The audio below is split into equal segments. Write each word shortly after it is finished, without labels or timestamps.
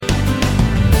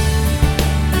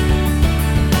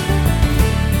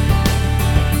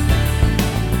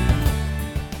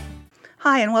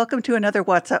Hi, and welcome to another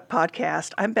What's Up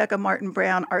podcast. I'm Becca Martin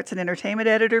Brown, Arts and Entertainment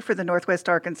Editor for the Northwest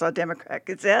Arkansas Democrat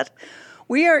Gazette.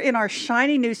 We are in our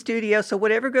shiny new studio, so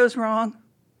whatever goes wrong,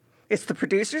 it's the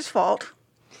producer's fault.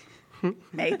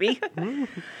 Maybe.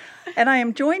 And I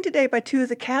am joined today by two of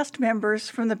the cast members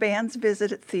from the band's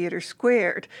visit at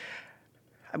TheatreSquared.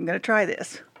 I'm going to try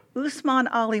this. Usman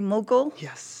Ali Mughal,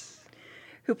 Yes.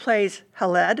 who plays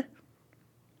Haled,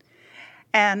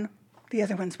 and the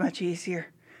other one's much easier,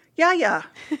 Yaya,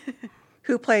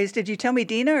 who plays, did you tell me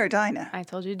Dina or Dinah? I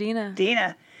told you Dina.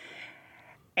 Dina.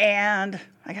 And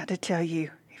I got to tell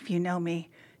you, if you know me,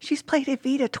 she's played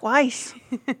Evita twice.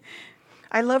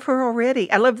 I love her already.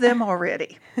 I love them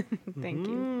already. Thank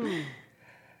you.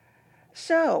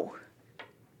 So,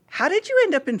 how did you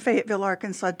end up in Fayetteville,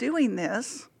 Arkansas doing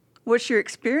this? What's your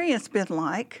experience been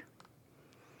like?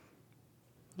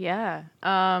 Yeah.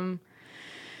 I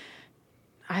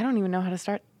don't even know how to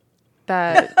start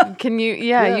that. Can you?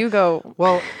 Yeah, you go.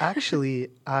 Well, actually,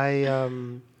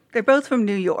 They're both from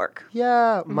New York.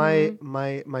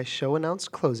 my show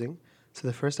announced closing. So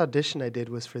the first audition I did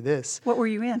was for this. What were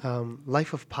you in?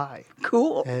 Life of Pi.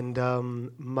 Cool. And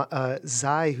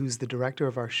Zai, who's the director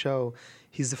of our show,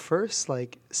 he's the first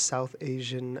South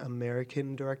Asian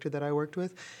American director that I worked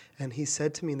with. And he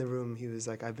said to me in the room, he was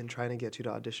like, I've been trying to get you to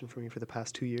audition for me for the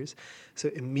past 2 years. So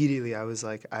immediately I was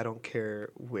like, I don't care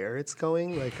where it's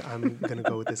going. I'm going to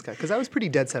go with this guy. Because I was pretty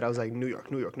dead set. I was like, New York,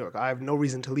 New York, New York. I have no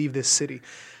reason to leave this city.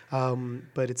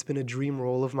 But it's been a dream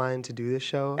role of mine to do this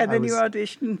show. And then you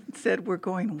auditioned and said, we're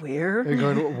going where? They're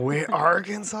going, where,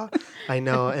 Arkansas? I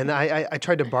know. And I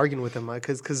tried to bargain with them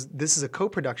because this is a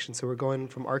co-production. So we're going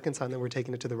from Arkansas and then we're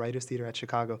taking it to the Writers Theater at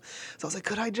Chicago. So I was like,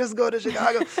 could I just go to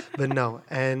Chicago? But no.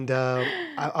 And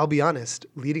I'll be honest,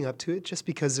 leading up to it, just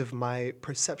because of my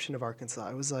perception of Arkansas,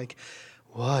 I was like,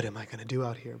 what am I going to do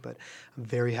out here? But I'm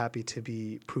very happy to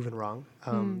be proven wrong.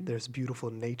 There's beautiful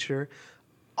nature.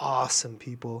 Awesome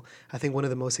people. I think one of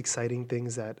the most exciting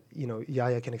things that,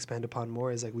 Yaya can expand upon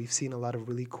more is we've seen a lot of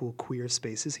really cool queer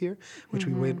spaces here, which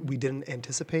we didn't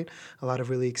anticipate. A lot of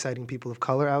really exciting people of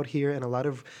color out here and a lot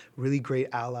of really great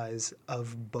allies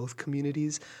of both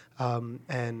communities.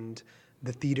 And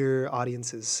the theater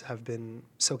audiences have been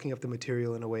soaking up the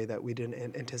material in a way that we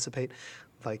didn't anticipate.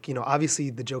 Obviously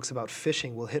the jokes about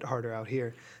fishing will hit harder out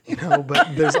here,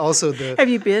 but there's also the... Have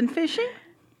you been fishing?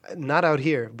 Not out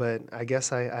here, but I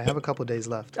guess I have a couple days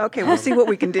left. Okay, we'll see what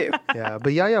we can do. Yeah,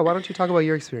 but Yaya, why don't you talk about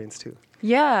your experience too?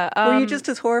 Yeah. Were you just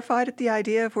as horrified at the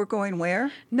idea of we're going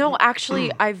where? No,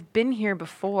 actually, I've been here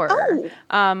before. Oh.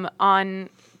 On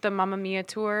the Mamma Mia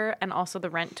tour and also the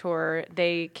Rent tour,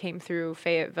 they came through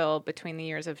Fayetteville between the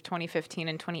years of 2015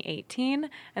 and 2018.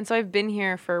 And so I've been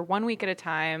here for 1 week at a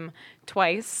time,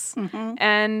 twice,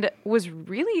 and was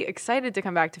really excited to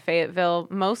come back to Fayetteville,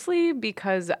 mostly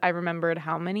because I remembered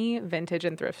how many vintage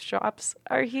and thrift shops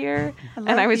are here.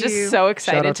 I was just so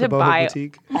excited to buy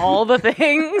Boutique. all the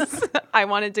things. I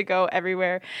wanted to go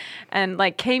everywhere and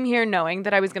came here knowing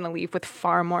that I was going to leave with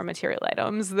far more material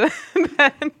items than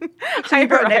So you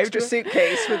brought an extra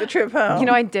suitcase for the trip home.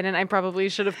 I didn't. I probably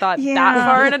should have thought that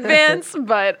far in advance,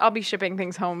 but I'll be shipping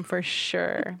things home for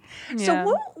sure. Yeah.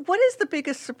 So what is the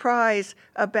biggest surprise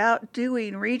about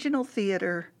doing regional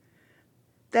theater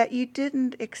that you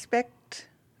didn't expect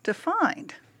to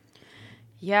find?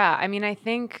 Yeah, I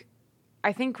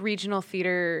think regional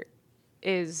theater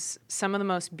is some of the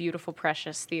most beautiful,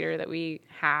 precious theater that we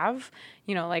have.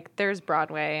 There's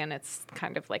Broadway, and it's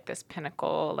kind of like this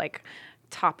pinnacle,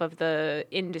 top of the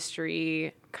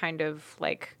industry kind of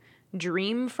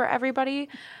dream for everybody.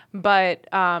 But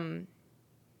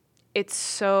it's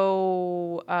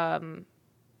so,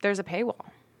 there's a paywall.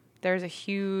 There's a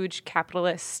huge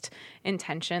capitalist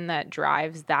intention that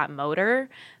drives that motor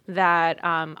that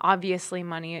obviously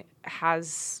money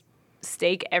has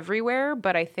stake everywhere,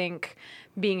 but I think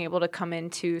being able to come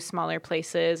into smaller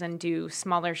places and do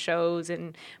smaller shows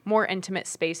and more intimate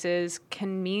spaces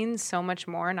can mean so much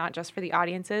more, not just for the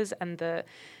audiences and the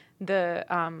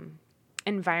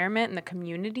environment and the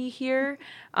community here,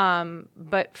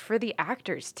 but for the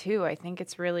actors too. I think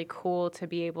it's really cool to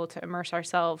be able to immerse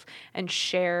ourselves and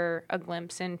share a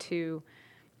glimpse into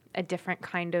a different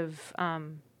kind of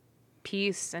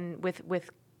piece and with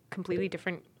completely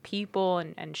different people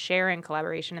and sharing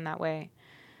collaboration in that way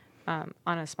on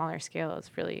a smaller scale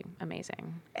is really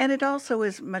amazing. And it also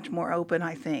is much more open,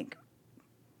 I think,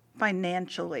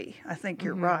 financially. I think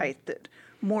you're right that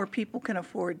more people can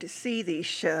afford to see these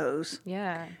shows.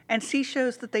 Yeah. And see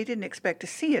shows that they didn't expect to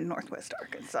see in Northwest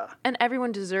Arkansas. And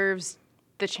everyone deserves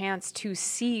the chance to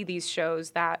see these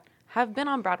shows that have been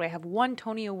on Broadway, have won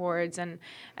Tony Awards and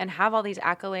have all these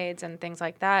accolades and things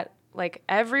like that. like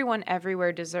everyone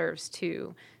everywhere deserves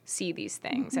to see these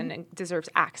things and it deserves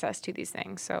access to these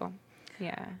things. So,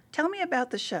 yeah. Tell me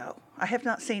about the show. I have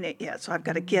not seen it yet, so I've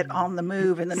got to get on the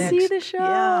move in the next. See the show.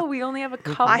 Yeah. We only have a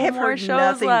couple I have more heard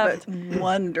shows nothing left. but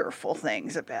wonderful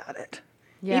things about it.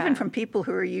 Yeah. Even from people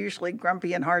who are usually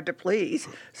grumpy and hard to please.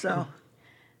 So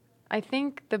I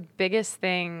think the biggest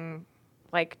thing,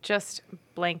 like just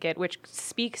blanket, which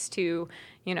speaks to,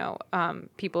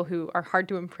 people who are hard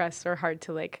to impress or hard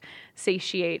to like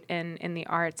satiate in the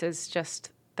arts, is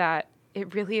just that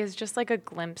it really is just like a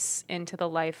glimpse into the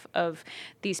life of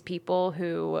these people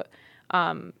who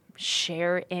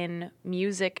share in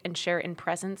music and share in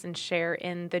presence and share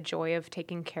in the joy of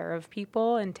taking care of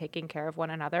people and taking care of one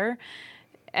another.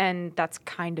 And that's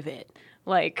kind of it.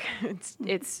 Like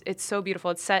it's so beautiful.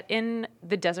 It's set in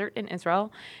the desert in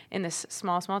Israel, in this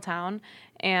small town,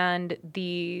 and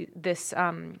this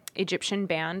Egyptian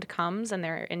band comes, and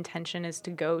their intention is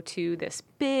to go to this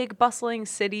big bustling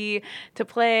city to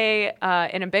play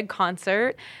in a big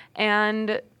concert,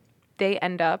 and they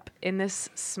end up in this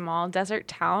small desert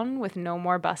town with no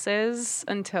more buses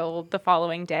until the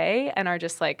following day, and are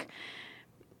just like,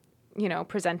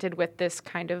 presented with this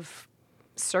kind of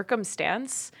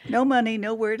circumstance. no money,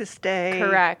 nowhere to stay.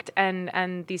 Correct.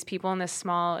 And these people in this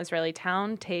small Israeli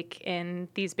town take in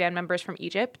these band members from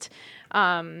Egypt.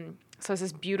 So it's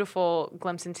this beautiful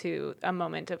glimpse into a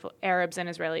moment of Arabs and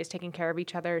Israelis taking care of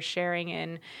each other, sharing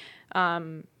in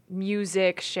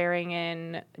music, sharing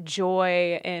in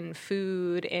joy, in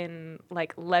food, in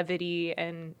like levity,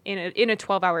 and in a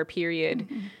 12-hour period.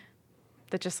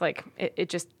 That just like it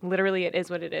just literally it is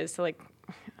what it is. So like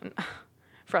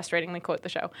frustratingly quote the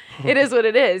show. It is what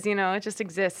it is, it just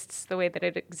exists the way that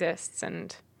it exists.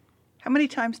 And How many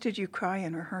times did you cry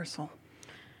in rehearsal?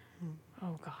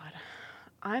 oh God,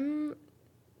 I'm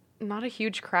not a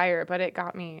huge crier, but it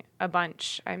got me a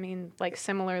bunch. I mean, like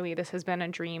similarly, this has been a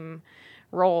dream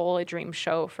role, a dream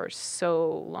show for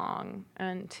so long.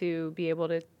 And to be able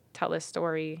to tell this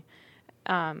story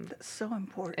That's so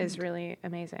important. is really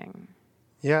amazing.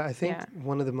 Yeah, I think Yeah.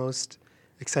 one of the most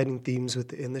exciting themes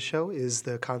within the show is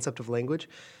the concept of language.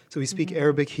 So we speak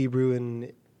Arabic, Hebrew,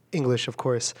 and English, of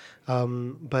course.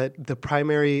 But the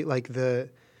primary, the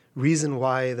reason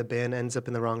why the band ends up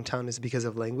in the wrong town is because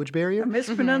of language barrier. A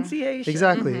mispronunciation.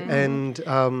 Exactly. And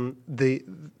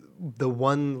the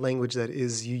one language that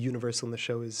is universal in the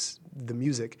show is the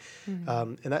music.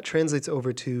 And that translates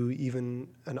over to even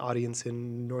an audience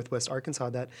in Northwest Arkansas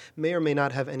that may or may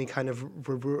not have any kind of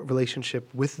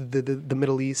relationship with the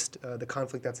Middle East, the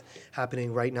conflict that's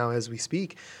happening right now as we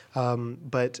speak,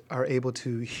 but are able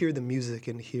to hear the music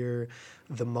and hear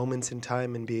the moments in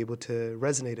time and be able to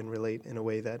resonate and relate in a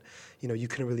way that, you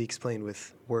couldn't really explain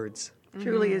with words.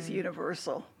 Truly is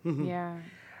universal. Yeah.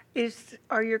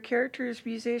 Are your characters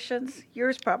musicians?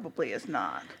 Yours probably is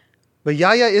not. But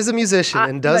Yaya is a musician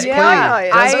and does but play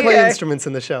yeah, play okay. instruments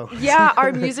in the show. Yeah,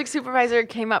 our music supervisor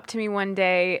came up to me one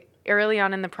day early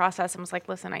on in the process and was like,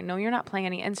 listen, I know you're not playing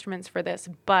any instruments for this,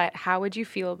 but how would you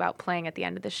feel about playing at the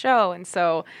end of the show? And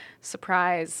so,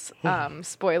 surprise,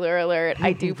 spoiler alert,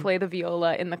 I do play the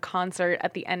viola in the concert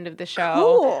at the end of the show,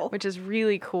 Cool. which is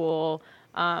really cool.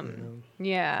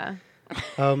 Yeah.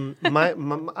 I'm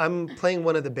playing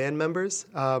one of the band members,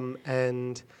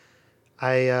 and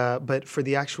but for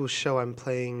the actual show, I'm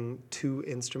playing two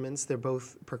instruments. They're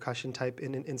both percussion type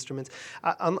instruments.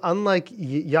 Unlike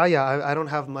Yaya, I don't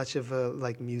have much of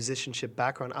a musicianship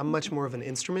background. I'm much more of an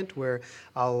instrument where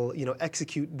I'll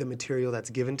execute the material that's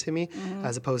given to me,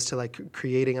 as opposed to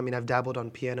creating. I mean, I've dabbled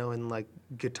on piano and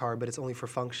guitar, but it's only for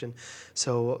function.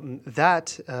 So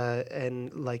that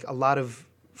and a lot of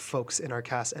folks in our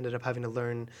cast ended up having to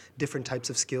learn different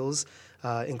types of skills,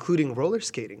 including roller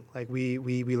skating. We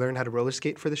learned how to roller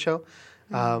skate for the show,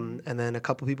 and then a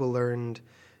couple people learned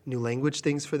new language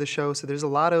things for the show. So there's a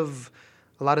lot of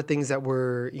things that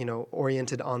were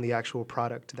oriented on the actual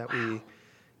product that we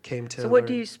came to. So what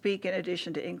do you speak in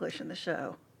addition to English in the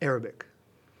show? Arabic.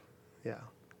 Yeah.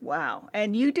 Wow.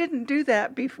 And you didn't do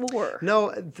that before.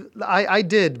 No, I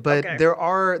did, but Okay. there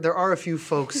are a few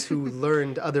folks who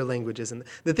learned other languages, and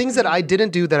the things that I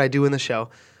didn't do that I do in the show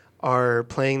are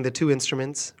playing the two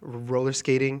instruments, roller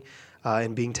skating,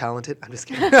 and being talented. I'm just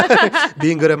kidding.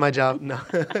 Being good at my job. No,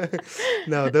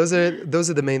 no. Those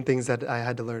are the main things that I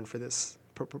had to learn for this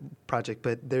project.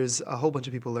 But there's a whole bunch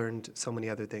of people learned so many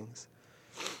other things.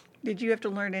 Did you have to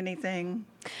learn anything?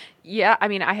 Yeah, I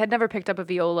mean, I had never picked up a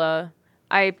viola.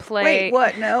 I play... Wait,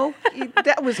 what? No?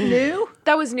 That was new?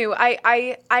 That was new.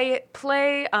 I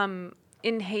play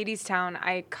in Hadestown.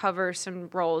 I cover some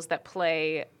roles that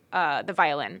play the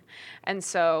violin, and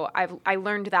so I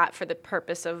learned that for the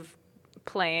purpose of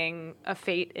playing a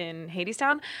Fate in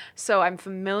Hadestown. So I'm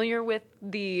familiar with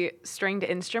the stringed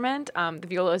instrument. The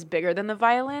viola is bigger than the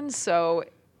violin, so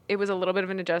it was a little bit of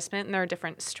an adjustment, and there are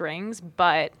different strings,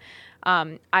 but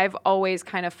I've always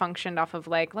kind of functioned off of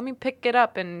like, let me pick it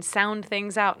up and sound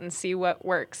things out and see what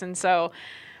works. And so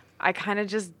I kind of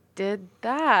just did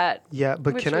that. Yeah,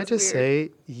 but which can I was just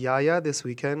weird. say, Yaya this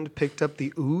weekend picked up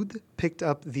the oud, picked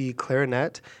up the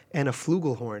clarinet, and a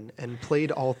flugelhorn, and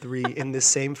played all three in the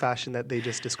same fashion that they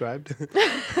just described.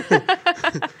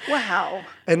 Wow.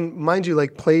 And mind you,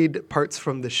 like played parts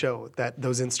from the show that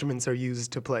those instruments are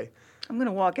used to play. I'm going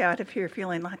to walk out of here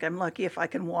feeling like I'm lucky if I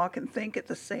can walk and think at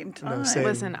the same time. same.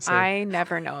 Listen, Same. I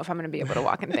never know if I'm going to be able to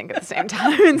walk and think at the same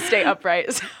time and stay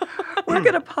upright. So. We're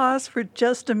going to pause for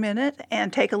just a minute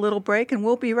and take a little break, and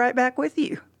we'll be right back with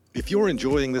you. If you're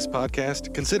enjoying this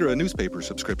podcast, consider a newspaper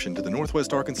subscription to the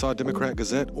Northwest Arkansas Democrat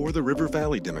Gazette or the River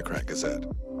Valley Democrat Gazette.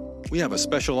 We have a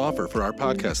special offer for our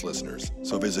podcast listeners,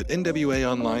 so visit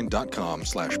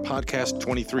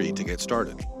nwaonline.com/podcast23 to get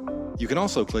started. You can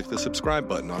also click the subscribe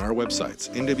button on our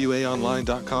websites,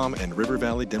 nwaonline.com and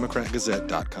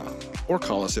rivervalleydemocratgazette.com, or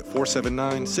call us at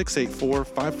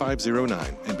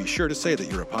 479-684-5509 and be sure to say that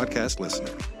you're a podcast listener.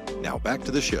 Now back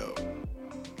to the show.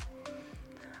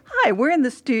 Hi, we're in the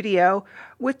studio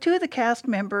with two of the cast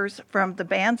members from the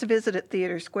band's visit at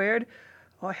TheatreSquared.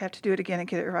 Oh, I have to do it again and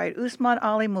get it right. Usman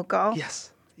Ali Mughal.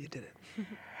 Yes, you did it.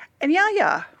 And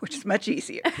Yaya, which is much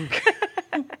easier.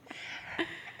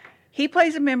 He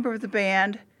plays a member of the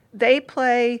band. They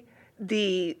play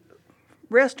the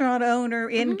restaurant owner,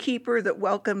 innkeeper that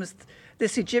welcomes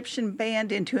this Egyptian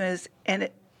band into an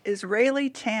Israeli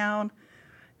town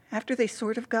after they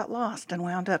sort of got lost and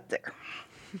wound up there.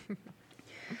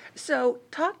 So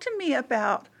talk to me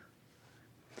about,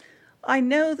 I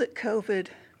know that COVID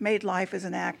made life as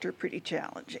an actor pretty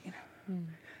challenging.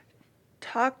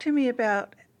 Talk to me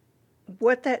about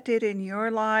what that did in your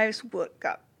lives, what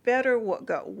got better, what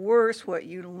got worse, what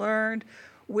you learned,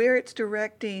 where it's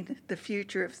directing the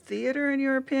future of theater, in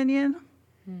your opinion.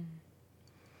 Do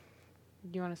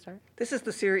you want to start? This is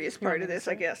the serious part of this,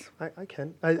 I guess. I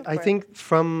can. I think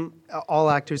from all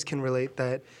actors can relate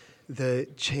that the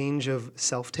change of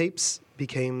self-tapes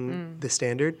became the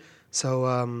standard.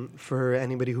 So for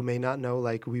anybody who may not know,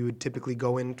 like we would typically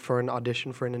go in for an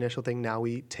audition for an initial thing. Now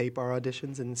we tape our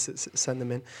auditions and send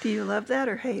them in. Do you love that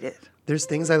or hate it? There's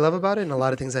things I love about it and a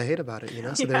lot of things I hate about it, you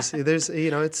know. So there's you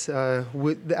know, it's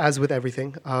as with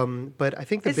everything. But I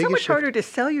think the It's so biggest much shift, harder to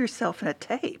sell yourself in a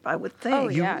tape, I would think. Oh,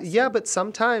 yeah. yeah, but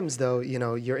sometimes though, you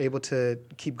know, you're able to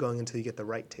keep going until you get the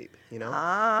right tape, you know.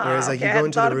 Whereas like okay, I you go hadn't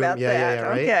into thought the room, about yeah, that.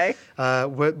 right. Okay.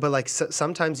 But like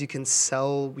sometimes you can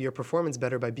sell your performance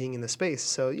better by being in the space.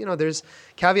 So you know, there's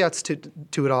caveats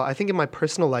to it all. I think in my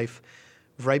personal life,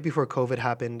 right before COVID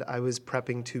happened, I was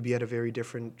prepping to be at a very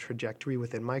different trajectory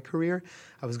within my career.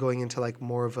 I was going into like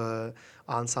more of a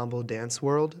ensemble dance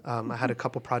world. I had a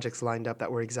couple projects lined up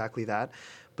that were exactly that.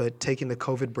 But taking the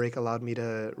COVID break allowed me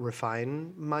to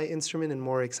refine my instrument in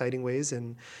more exciting ways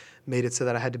and made it so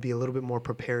that I had to be a little bit more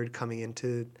prepared coming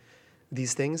into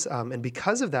these things. And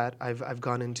because of that, I've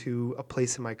gone into a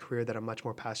place in my career that I'm much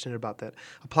more passionate about that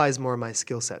applies more of my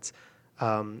skill sets.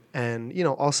 And, you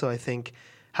know, also I think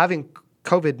having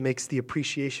COVID makes the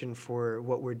appreciation for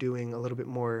what we're doing a little bit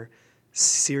more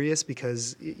serious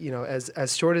because, you know,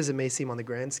 as short as it may seem on the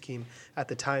grand scheme, at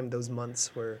the time, those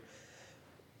months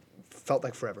felt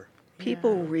like forever.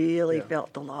 People really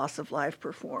felt the loss of live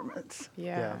performance,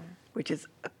 Yeah. which is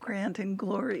a grand and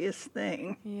glorious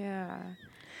thing. Yeah.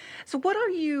 So what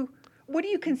do you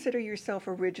consider yourself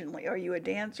originally? Are you a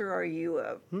dancer? Are you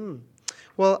a...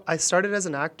 Well, I started as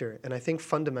an actor, and I think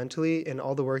fundamentally in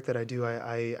all the work that I do,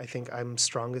 I think I'm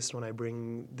strongest when I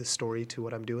bring the story to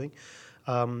what I'm doing.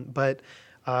 But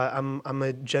I'm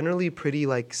a generally pretty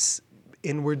like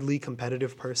inwardly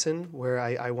competitive person where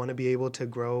I want to be able to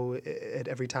grow at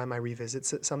every time I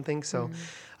revisit something. So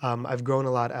I've grown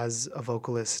a lot as a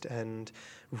vocalist, and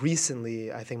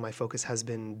recently I think my focus has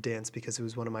been dance because it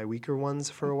was one of my weaker ones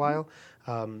for a while.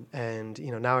 And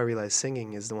you know, now I realize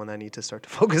singing is the one I need to start to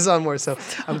focus on more. So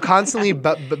I'm constantly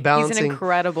balancing. He's an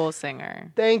incredible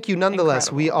singer. Thank you. Nonetheless,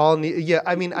 Incredible. we all need. Yeah,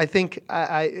 I mean, I think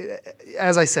I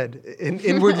as I said,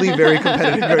 inwardly very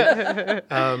competitive.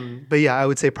 But yeah, I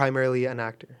would say primarily an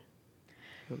actor.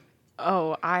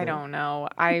 Oh, I don't know.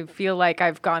 I feel like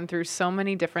I've gone through so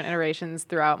many different iterations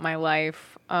throughout my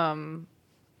life.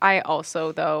 I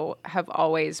also, though, have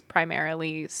always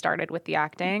primarily started with the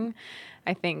acting.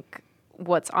 I think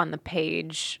what's on the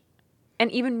page,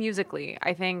 and even musically,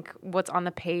 I think what's on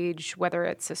the page, whether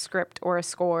it's a script or a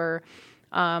score,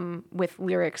 with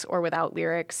lyrics or without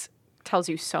lyrics, tells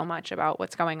you so much about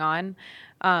what's going on,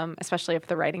 especially if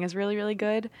the writing is really, really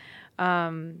good.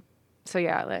 So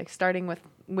yeah, like starting with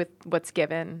what's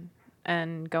given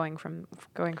and going from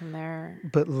there.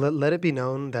 But let it be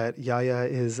known that Yaya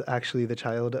is actually the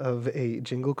child of a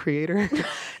jingle creator,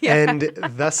 and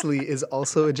thusly is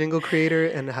also a jingle creator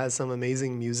and has some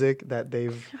amazing music that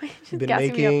they've been gassing me up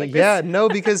making. like Yeah, this. no,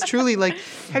 because truly, like,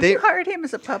 Have you hired him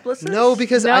as a publicist? no,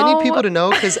 because I need No. people to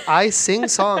know, because I sing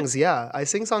songs. Yeah, I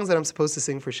sing songs that I'm supposed to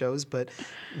sing for shows, but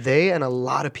they and a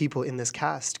lot of people in this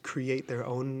cast create their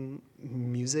own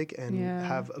music and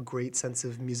have a great sense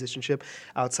of musicianship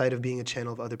outside of being a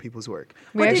channel of other people's work.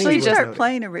 What did actually you just- start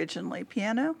playing originally?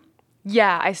 Piano?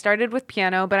 Yeah, I started with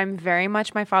piano, but I'm very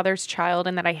much my father's child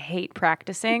in that I hate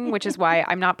practicing, which is why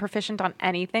I'm not proficient on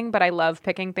anything, but I love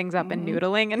picking things up and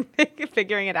noodling and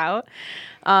figuring it out.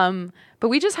 But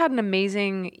we just had an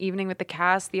amazing evening with the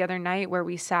cast the other night where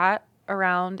we sat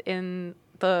around in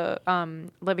the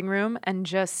living room and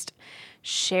just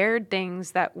shared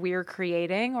things that we're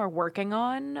creating or working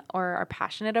on or are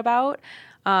passionate about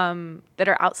that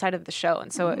are outside of the show.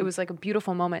 And so it was like a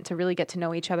beautiful moment to really get to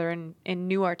know each other in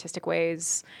new artistic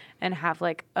ways and have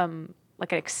like an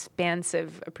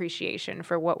expansive appreciation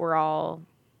for what we're all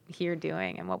here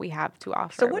doing and what we have to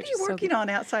offer. So what which are you is so working on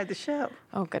outside the show?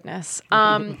 Oh, goodness.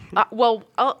 Well,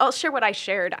 I'll share what I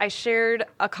shared. I shared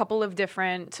a couple of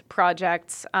different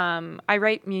projects. I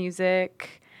write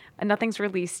music. And nothing's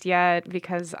released yet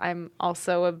because I'm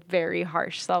also a very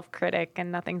harsh self-critic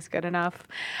and nothing's good enough.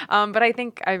 But I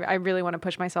think I really want to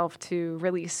push myself to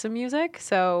release some music.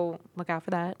 So look out for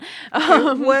that.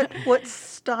 What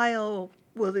style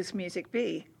will this music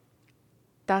be?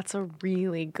 That's a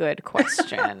really good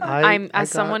question. I got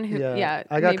someone who, I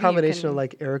got maybe a you combination can- of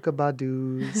like Erykah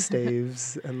Badu,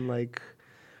 Staves, and like,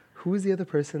 who was the other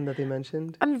person that they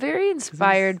mentioned? I'm very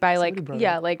inspired by somebody brought it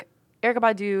up. like Erykah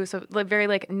Badu, so like very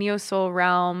like neo soul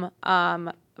realm.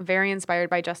 Very inspired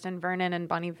by Justin Vernon and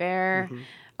Bon Iver.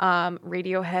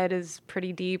 Radiohead is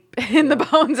pretty deep in the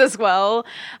bones as well,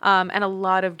 and a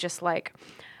lot of just like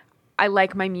I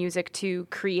like my music to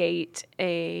create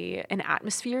an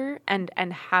atmosphere and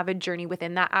have a journey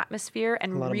within that atmosphere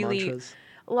and A lot of really mantras.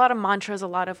 a lot of mantras, a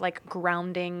lot of like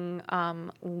grounding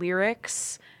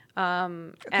lyrics.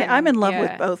 Okay, and, I'm in love yeah.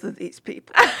 with both of these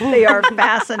people. They are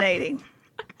fascinating.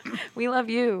 We love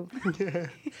you.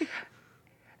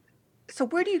 So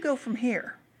where do you go from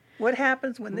here? What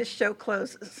happens when this show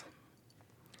closes?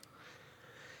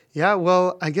 Yeah,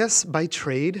 well, I guess by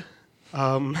trade,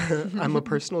 I'm a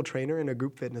personal trainer and a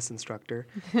group fitness instructor,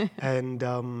 and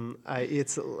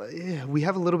we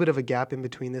have a little bit of a gap in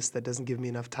between this that doesn't give me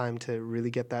enough time to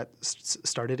really get that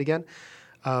started again.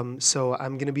 So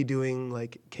I'm going to be doing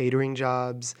like catering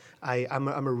jobs. I'm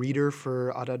a reader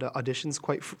for auditions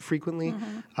quite frequently,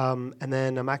 and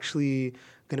then I'm actually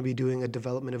going to be doing a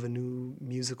development of a new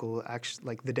musical, actually,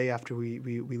 like the day after we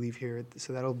leave here.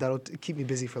 So that'll keep me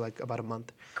busy for like about a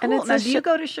month. And Cool. it's Now, a do you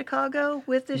go to Chicago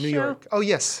with this New show? York. Oh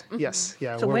yes, yes,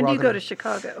 yeah. So we're when do you all go gonna- to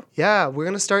Chicago? Yeah, we're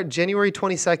gonna start January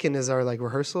 22nd is our like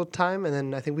rehearsal time, and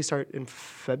then I think we start in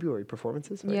February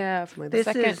performances. Right? Yeah, Something like the This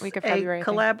that. second is week of a February, I think.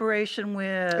 collaboration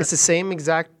with. It's the same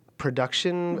exact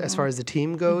production as far as the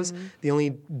team goes. The only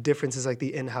difference is like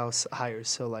the in-house hires.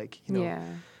 So like Yeah.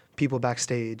 people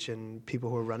backstage and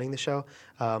people who are running the show.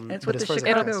 and it's but with as the far as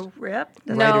Chicago Rep.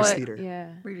 Writers it- Theater. Yeah.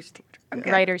 Readers Theater.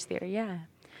 Okay. Writers Theater, yeah.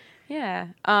 Yeah.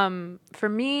 For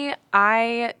me,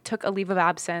 I took a leave of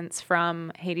absence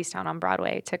from Hadestown on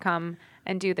Broadway to come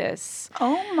and do this.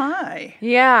 Oh my!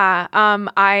 Yeah.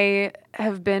 I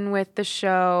have been with the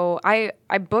show. I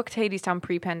booked Hadestown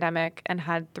pre-pandemic and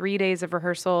had 3 days of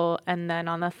rehearsal, and then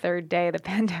on the third day, the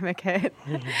pandemic hit.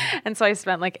 And so I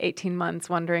spent like 18 months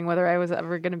wondering whether I was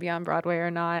ever going to be on Broadway or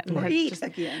not. And Or had eat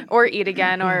again. Or eat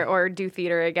again, or do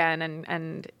theater again.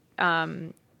 And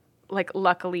like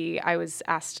luckily I was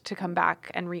asked to come back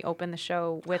and reopen the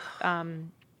show with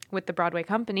the Broadway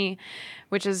company,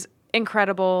 which is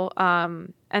incredible.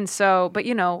 And so, but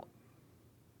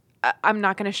I'm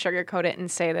not going to sugarcoat it and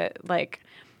say that like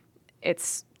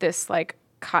it's this like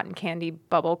cotton candy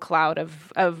bubble cloud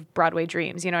of Broadway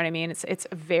dreams. You know what I mean? It's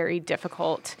a very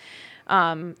difficult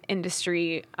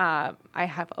industry. I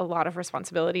have a lot of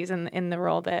responsibilities in the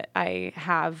role that I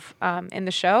have in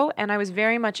the show, and I was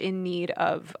very much in need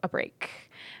of a break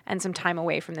and some time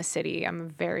away from the city. I'm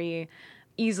very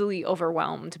easily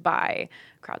overwhelmed by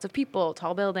crowds of people,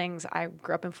 tall buildings. I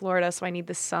grew up in Florida, so I need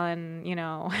the sun,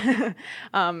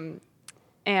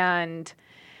 and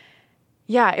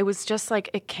yeah, it was just like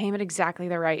it came at exactly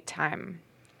the right time.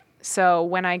 So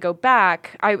when I go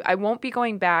back, I won't be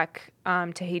going back to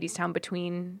Hadestown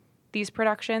between these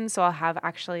productions. So I'll have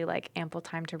actually like ample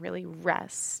time to really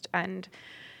rest and,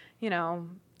 you know,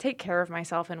 take care of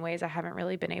myself in ways I haven't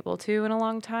really been able to in a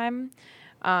long time.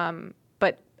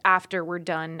 But after we're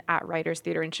done at Writers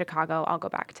Theater in Chicago, I'll go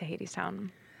back to Hadestown.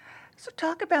 So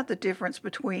talk about the difference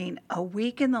between a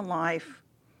week in the life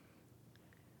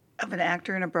of an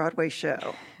actor in a Broadway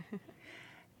show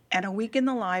and a week in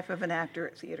the life of an actor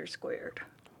at TheatreSquared.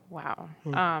 Wow.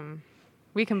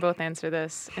 We can both answer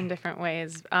this in different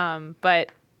ways.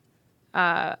 But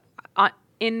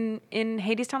in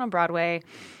Hadestown on Broadway,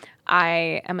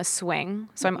 I am a swing.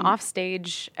 So I'm off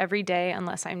stage every day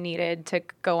unless I'm needed to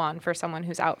go on for someone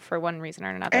who's out for one reason or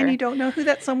another. And you don't know who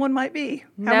that someone might be. How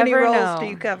Never many roles know. do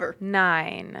you cover?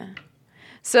 9.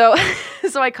 So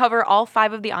I cover all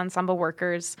 5 of the ensemble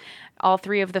workers, all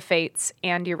 3 of the Fates,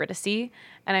 and Eurydice,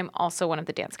 and I'm also one of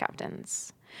the dance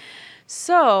captains.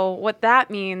 So what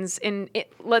that means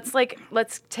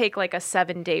let's take like a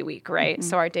 7-day week, right? Mm-hmm.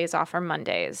 So our days off are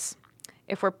Mondays.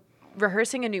 If we're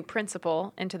rehearsing a new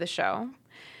principal into the show,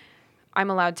 I'm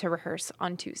allowed to rehearse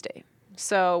on Tuesday.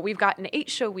 So we've got an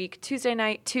 8-show week: Tuesday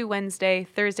night, 2 Wednesday,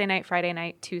 Thursday night, Friday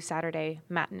night, 2 Saturday,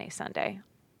 matinee Sunday,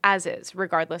 as is,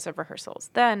 regardless of rehearsals.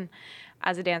 Then,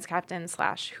 as a dance captain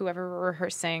 / whoever we're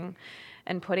rehearsing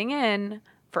and putting in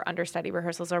for understudy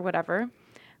rehearsals or whatever,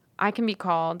 I can be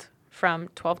called from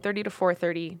 12:30 to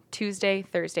 4:30, Tuesday,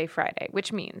 Thursday, Friday,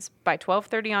 which means by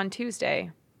 12:30 on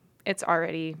Tuesday, it's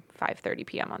already 5:30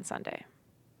 p.m. on Sunday,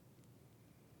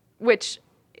 which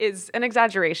is an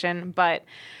exaggeration, but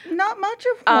not much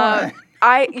of one.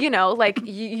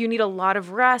 You need a lot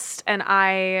of rest, and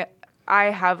I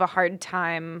have a hard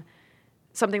time.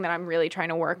 Something that I'm really trying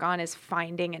to work on is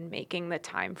finding and making the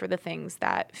time for the things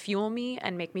that fuel me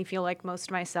and make me feel like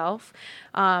most myself.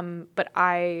 But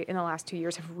I, in the last 2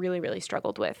 years, have really, really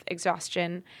struggled with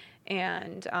exhaustion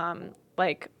and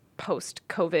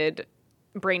post-COVID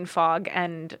brain fog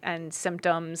and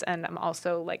symptoms. And I'm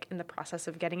also like in the process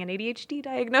of getting an ADHD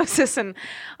diagnosis and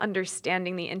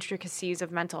understanding the intricacies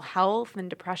of mental health and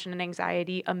depression and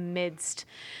anxiety amidst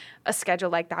a schedule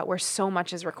like that where so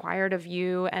much is required of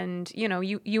you, and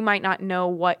you might not know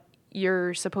what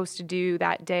you're supposed to do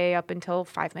that day up until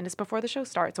 5 minutes before the show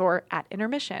starts or at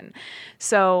intermission.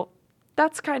 So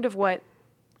that's kind of what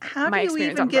How my do you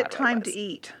experience even on get Broadway time was. to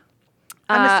eat?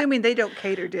 I'm assuming they don't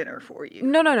cater dinner for you.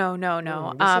 No. This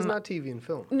is not TV and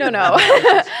film. No.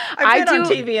 I've been on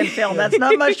TV and film. That's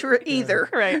not much for either.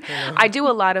 Right. I do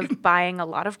a lot of buying a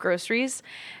lot of groceries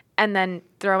and then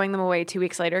throwing them away 2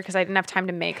 weeks later because I didn't have time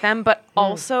to make them, but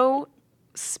also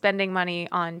spending money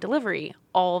on delivery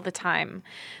all the time.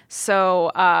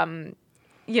 So,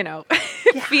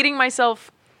 feeding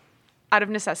myself out of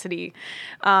necessity.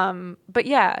 But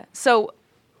yeah, so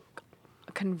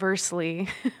conversely,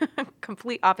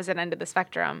 complete opposite end of the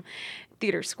spectrum,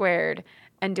 TheatreSquared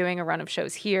and doing a run of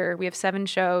shows here. We have 7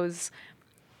 shows.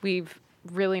 We've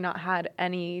really not had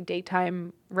any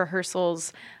daytime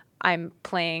rehearsals. I'm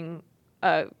playing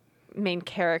a main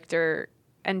character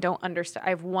and don't understand. I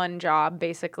have one job,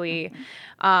 basically.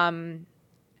 And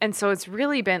so it's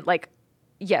really been like,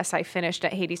 yes, I finished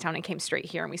at Hadestown and came straight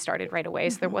here, and we started right away.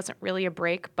 So there wasn't really a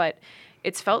break, but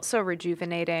it's felt so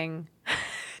rejuvenating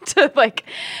to like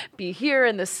be here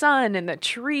in the sun and the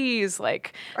trees.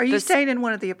 Like, are you staying in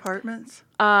one of the apartments?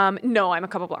 No, I'm a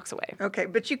couple blocks away. Okay,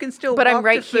 but you can still But walk I'm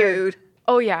right to food. here.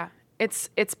 Oh yeah.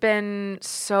 It's been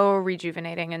so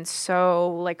rejuvenating and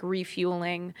so like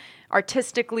refueling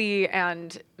artistically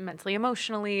and mentally,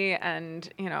 emotionally, and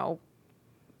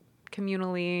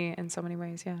communally in so many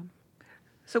ways. Yeah.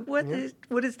 So what is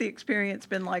the experience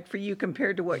been like for you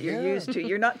compared to what you're used to?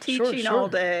 You're not teaching all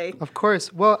day. Of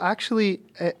course. Well, actually,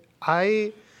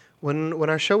 when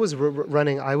our show was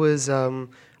running, I was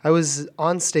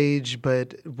on stage,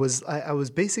 but I was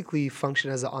basically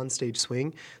functioned as an on-stage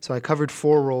swing. So I covered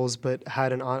 4 roles, but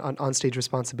had an on-stage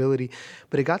responsibility.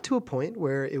 But it got to a point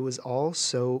where it was all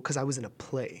so, because I was in a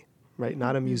play, right?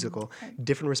 Not a musical,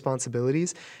 different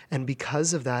responsibilities. And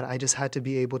because of that, I just had to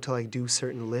be able to like do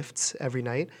certain lifts every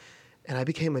night. And I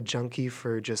became a junkie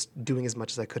for just doing as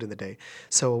much as I could in the day.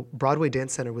 So Broadway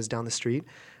Dance Center was down the street.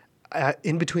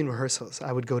 In between rehearsals,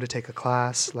 I would go to take a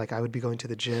class, like I would be going to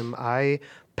the gym. I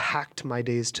packed my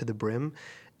days to the brim,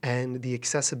 and the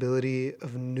accessibility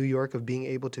of New York, of being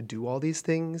able to do all these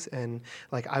things, and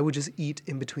like I would just eat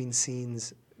in between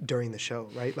scenes during the show,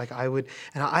 right? Like I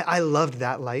loved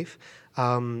that life.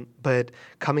 But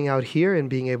coming out here and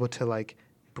being able to like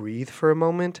breathe for a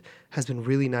moment has been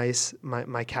really nice.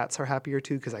 My cats are happier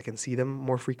too because I can see them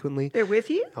more frequently. They're with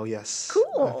you? Oh, yes.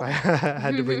 Cool. I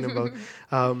had to bring them both.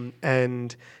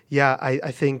 And yeah,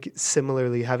 I think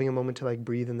similarly, having a moment to like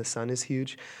breathe in the sun is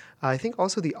huge. I think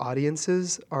also the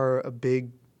audiences are a big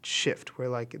shift where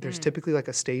like there's typically like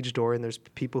a stage door and there's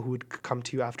people who would come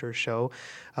to you after a show,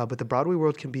 but the Broadway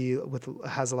world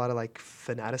has a lot of like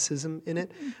fanaticism in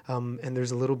it, and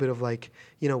there's a little bit of like,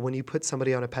 you know, when you put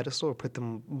somebody on a pedestal or put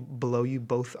them below you,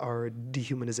 both are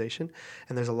dehumanization,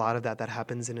 and there's a lot of that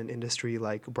happens in an industry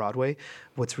like Broadway.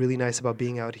 What's really nice about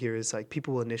being out here is like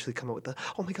people will initially come up with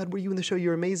oh my God, were you in the show?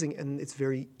 You're amazing, and it's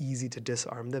very easy to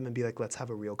disarm them and be like, let's have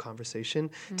a real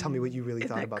conversation. Tell me what you really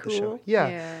thought about the show.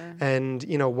 Yeah. And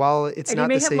you know, while it's not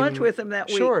the same, and you may have lunch with them that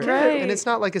week. Sure, Right. and it's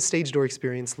not like a stage door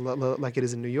experience like it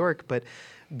is in New York, but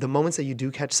the moments that you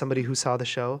do catch somebody who saw the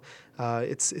show,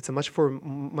 it's a much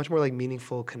more like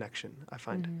meaningful connection, I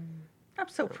find. I'm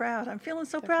so proud. I'm feeling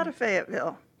so proud of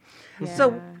Fayetteville. Yeah.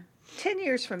 So 10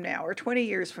 years from now or 20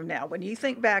 years from now, when you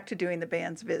think back to doing the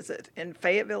band's visit in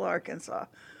Fayetteville, Arkansas,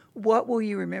 what will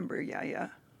you remember,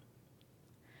 Yaya?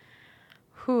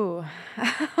 A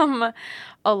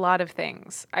lot of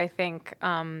things. I think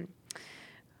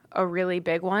a really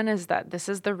big one is that this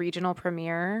is the regional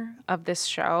premiere of this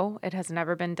show. It has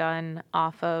never been done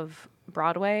off of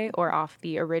Broadway or off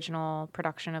the original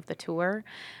production of the tour,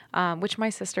 which my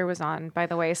sister was on, by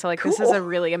the way. So like This is a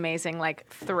really amazing like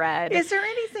thread. Is there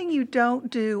anything you don't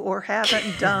do or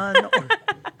haven't done?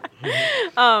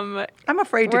 I'm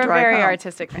afraid to We're a drive very home.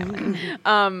 artistic family.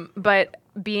 But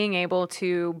being able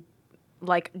to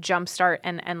like jumpstart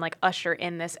and like usher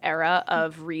in this era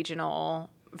of regional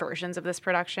versions of this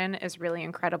production is really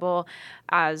incredible.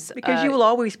 Because you will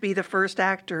always be the first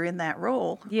actor in that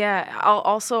role. Yeah, I'll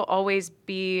also always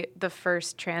be the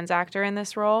first trans actor in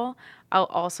this role. I'll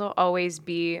also always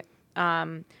be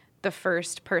the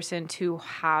first person to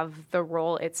have the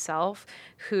role itself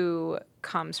who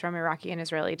comes from Iraqi and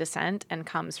Israeli descent and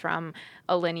comes from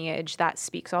a lineage that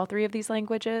speaks all three of these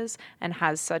languages and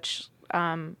has such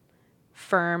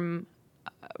firm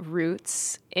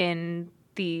roots in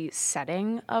the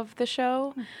setting of the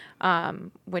show,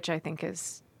 which I think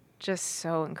is just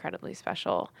so incredibly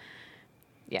special.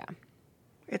 Yeah.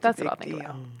 That's what I'll think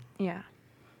about. Yeah.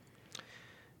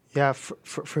 Yeah,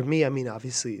 for me, I mean,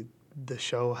 obviously, the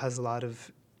show has a lot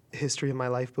of history in my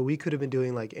life, but we could have been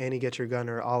doing like Annie Get Your Gun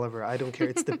or Oliver. I don't care.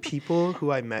 It's the people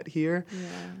who I met here.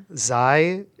 Yeah.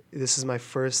 Zai, this is my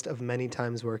first of many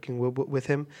times working with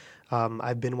him.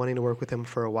 I've been wanting to work with him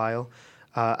for a while.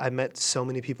 I met so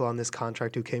many people on this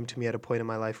contract who came to me at a point in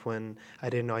my life when I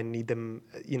didn't know I need them,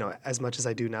 you know, as much as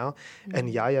I do now. Mm-hmm. And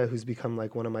Yaya, who's become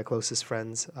like one of my closest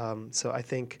friends. So I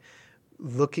think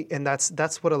and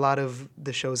that's what a lot of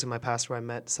the shows in my past where I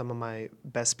met some of my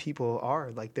best people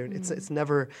are like. It's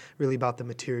never really about the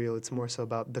material. It's more so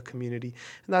about the community,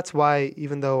 and that's why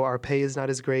even though our pay is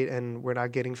not as great and we're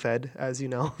not getting fed, as you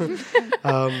know,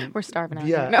 we're starving out.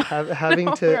 Yeah, no. having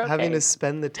okay. to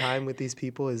spend the time with these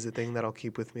people is the thing that'll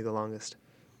keep with me the longest.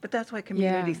 But that's why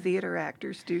community theater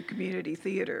actors do community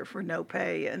theater for no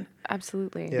pay, and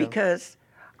absolutely because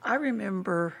I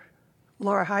remember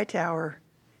Laura Hightower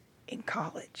in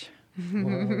college.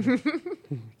 You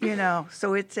know,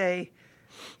 so it's you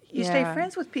stay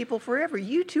friends with people forever.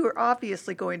 You two are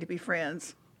obviously going to be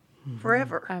friends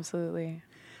forever. Absolutely.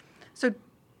 So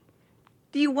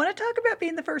do you want to talk about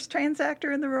being the first trans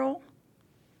actor in the role?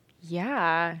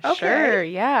 Yeah, okay. Sure.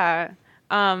 Yeah.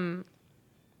 I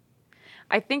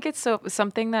think it's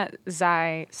something that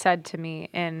Zai said to me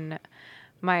in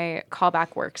my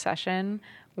callback work session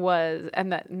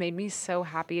and that made me so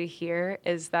happy to hear,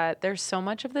 is that there's so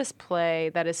much of this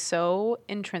play that is so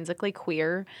intrinsically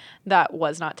queer that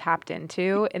was not tapped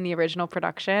into in the original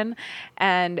production,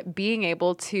 and being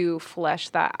able to flesh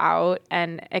that out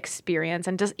and experience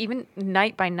and just even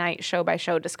night by night, show by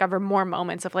show, discover more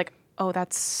moments of like, oh,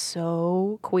 that's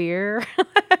so queer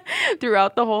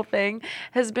throughout the whole thing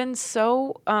has been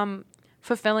so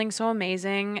fulfilling, so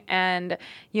amazing. And,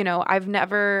 you know, I've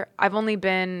only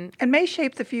been... And may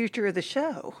shape the future of the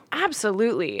show.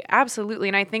 Absolutely. Absolutely.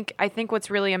 And I think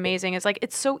what's really amazing is like,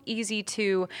 it's so easy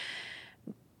to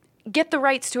get the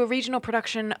rights to a regional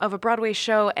production of a Broadway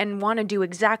show and want to do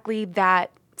exactly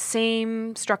that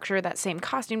same structure, that same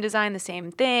costume design, the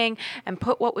same thing, and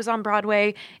put what was on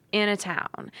Broadway in a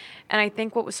town. And I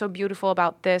think what was so beautiful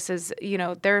about this is, you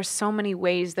know, there are so many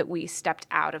ways that we stepped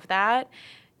out of that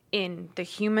in the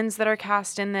humans that are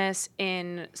cast in this,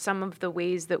 in some of the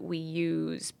ways that we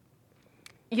use,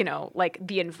 you know, like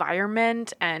the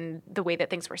environment and the way that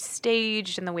things were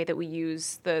staged and the way that we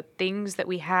use the things that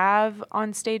we have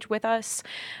on stage with us.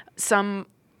 Some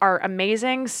are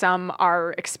amazing. Some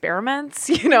are experiments,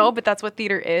 but that's what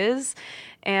theater is.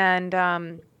 And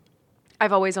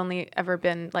I've always only ever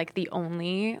been like the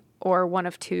only or one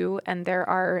of two, and there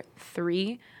are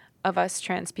 3 of us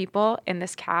trans people in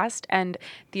this cast, and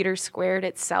TheatreSquared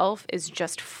itself is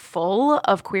just full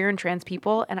of queer and trans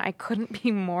people, and I couldn't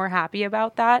be more happy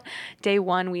about that. Day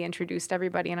 1, we introduced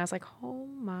everybody, and I was like, oh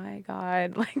my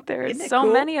God, like there's so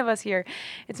cool? many of us here.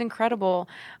 It's incredible.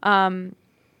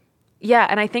 Yeah,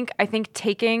 and I think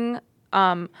taking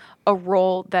a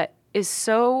role that is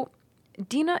so,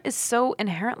 Dina is so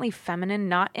inherently feminine,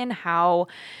 not in how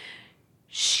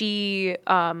she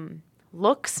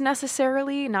looks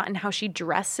necessarily, not in how she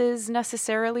dresses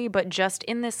necessarily, but just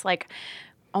in this like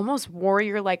almost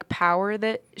warrior-like power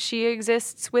that she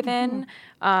exists within.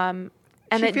 And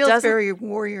she it feels doesn't, very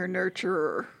warrior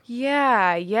nurturer.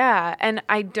 yeah. And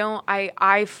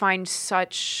I find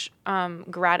such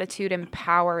gratitude and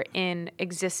power in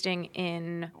existing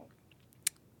in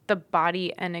the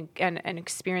body and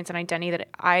experience and identity that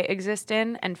I exist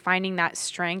in, and finding that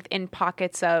strength in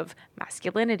pockets of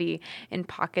masculinity, in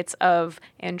pockets of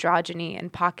androgyny, in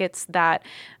pockets that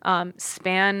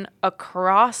span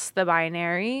across the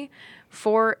binary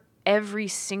for every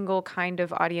single kind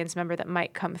of audience member that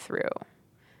might come through.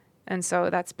 And so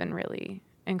that's been really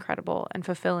incredible and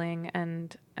fulfilling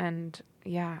and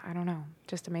yeah, I don't know,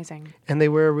 just amazing. And they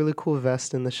wear a really cool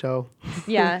vest in the show.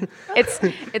 Yeah,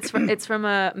 it's from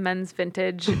a men's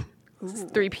vintage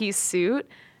 3-piece suit.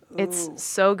 It's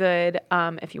so good.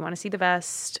 If you want to see the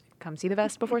vest, come see the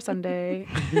vest before Sunday.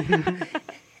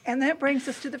 And that brings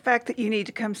us to the fact that you need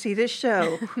to come see this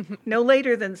show no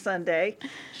later than Sunday.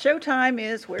 Showtime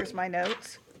is, where's my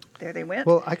notes? There they went.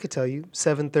 Well, I could tell you,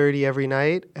 7:30 every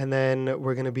night, and then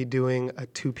we're going to be doing a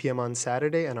 2 p.m. on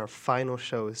Saturday, and our final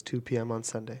show is 2 p.m. on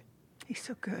Sunday. He's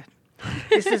so good.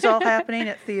 This is all happening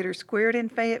at TheatreSquared in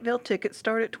Fayetteville. Tickets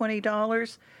start at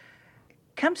 $20.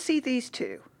 Come see these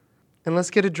 2. And let's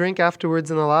get a drink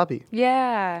afterwards in the lobby.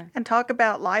 Yeah, And talk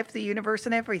about life, the universe,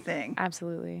 and everything.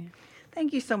 absolutely.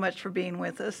 Thank you so much for being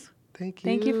with us. Thank you.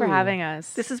 Thank you for having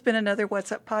us. This has been another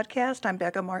What's Up podcast. I'm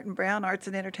Becca Martin Brown, Arts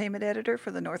and Entertainment Editor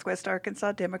for the Northwest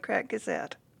Arkansas Democrat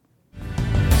Gazette.